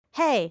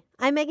Hey,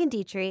 I'm Megan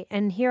Dietrich,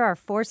 and here are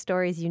 4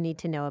 stories you need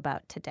to know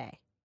about today.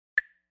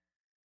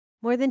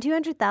 More than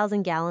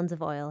 200,000 gallons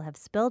of oil have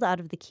spilled out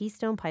of the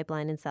Keystone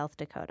Pipeline in South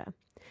Dakota.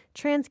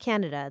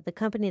 TransCanada, the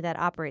company that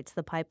operates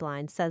the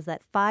pipeline, says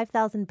that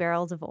 5,000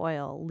 barrels of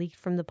oil leaked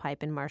from the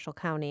pipe in Marshall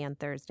County on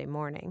Thursday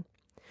morning.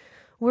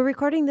 We're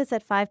recording this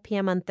at 5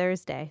 p.m. on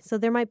Thursday, so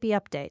there might be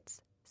updates.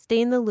 Stay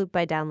in the loop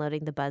by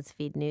downloading the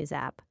BuzzFeed News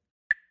app.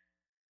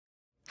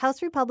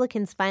 House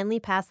Republicans finally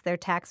passed their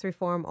tax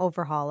reform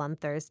overhaul on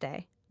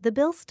Thursday. The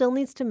bill still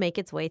needs to make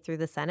its way through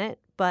the Senate,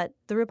 but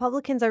the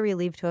Republicans are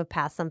relieved to have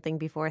passed something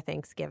before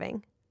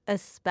Thanksgiving,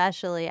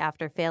 especially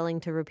after failing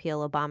to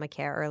repeal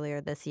Obamacare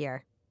earlier this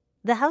year.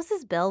 The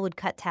House's bill would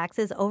cut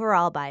taxes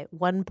overall by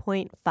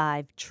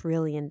 $1.5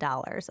 trillion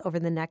over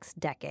the next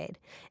decade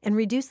and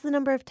reduce the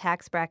number of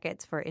tax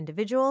brackets for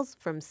individuals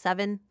from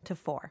 7 to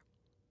 4.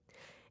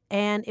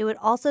 And it would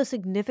also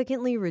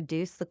significantly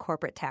reduce the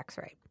corporate tax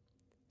rate.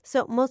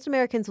 So most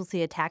Americans will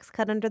see a tax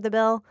cut under the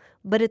bill,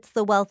 but it's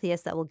the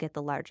wealthiest that will get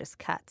the largest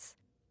cuts.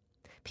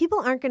 People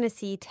aren't going to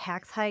see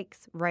tax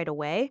hikes right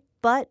away,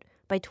 but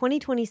by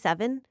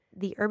 2027,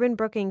 the Urban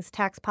Brookings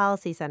Tax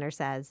Policy Center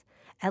says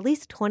at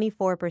least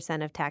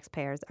 24% of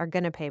taxpayers are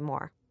going to pay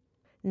more.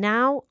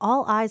 Now,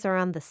 all eyes are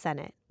on the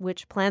Senate,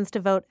 which plans to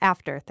vote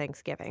after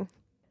Thanksgiving.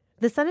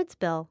 The Senate's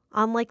bill,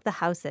 unlike the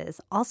House's,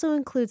 also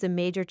includes a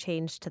major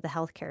change to the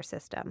healthcare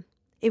system.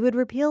 It would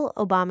repeal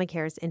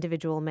Obamacare's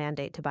individual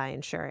mandate to buy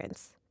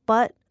insurance.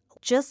 But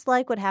just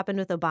like what happened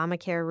with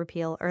Obamacare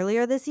repeal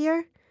earlier this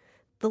year,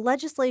 the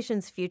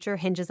legislation's future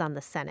hinges on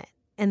the Senate.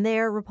 And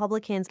there,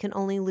 Republicans can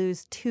only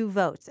lose 2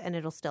 votes and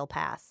it'll still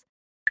pass.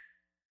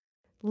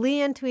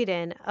 Leanne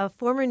Tweeden, a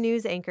former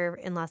news anchor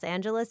in Los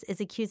Angeles,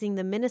 is accusing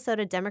the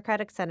Minnesota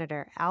Democratic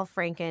Senator Al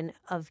Franken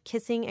of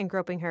kissing and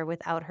groping her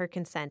without her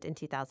consent in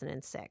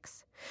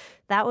 2006.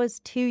 That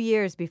was 2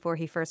 years before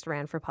he first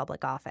ran for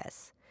public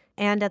office.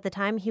 And at the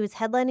time, he was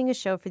headlining a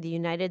show for the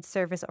United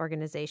Service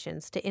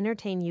Organizations to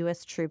entertain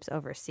U.S. troops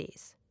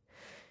overseas.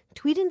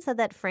 Tweeden said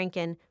that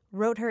Franken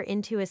wrote her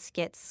into a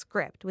skit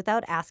script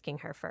without asking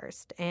her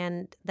first,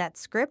 and that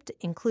script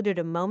included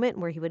a moment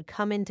where he would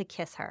come in to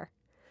kiss her.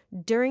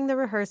 During the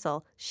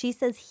rehearsal, she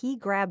says he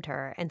grabbed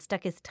her and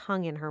stuck his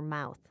tongue in her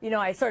mouth.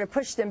 I sort of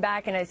pushed him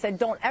back and I said,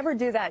 "Don't ever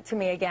do that to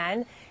me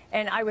again."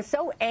 And I was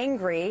so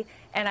angry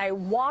and I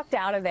walked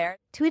out of there.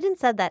 Tweeden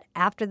said that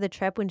after the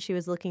trip, when she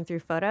was looking through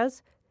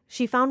photos,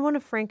 she found one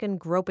of Franken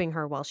groping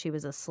her while she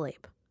was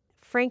asleep.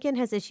 Franken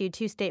has issued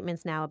 2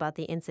 statements now about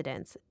the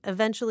incidents,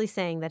 eventually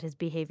saying that his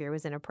behavior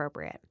was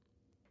inappropriate.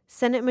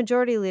 Senate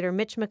Majority Leader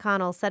Mitch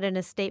McConnell said in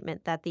a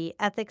statement that the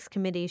Ethics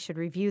Committee should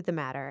review the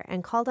matter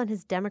and called on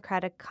his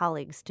Democratic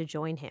colleagues to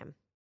join him.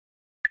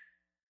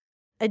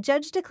 A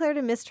judge declared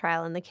a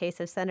mistrial in the case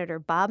of Senator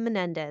Bob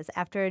Menendez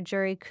after a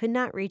jury could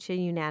not reach a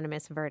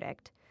unanimous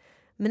verdict.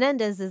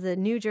 Menendez is a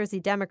New Jersey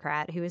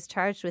Democrat who is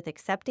charged with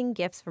accepting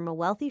gifts from a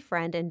wealthy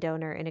friend and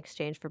donor in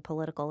exchange for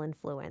political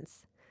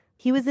influence.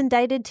 He was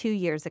indicted 2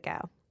 years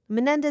ago.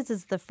 Menendez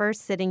is the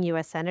first sitting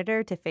U.S.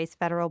 senator to face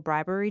federal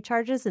bribery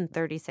charges in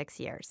 36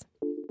 years.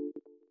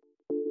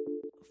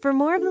 For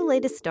more of the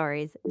latest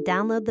stories,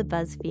 download the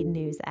BuzzFeed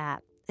News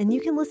app, and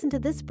you can listen to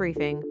this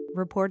briefing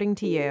reporting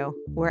to you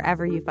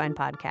wherever you find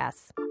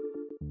podcasts.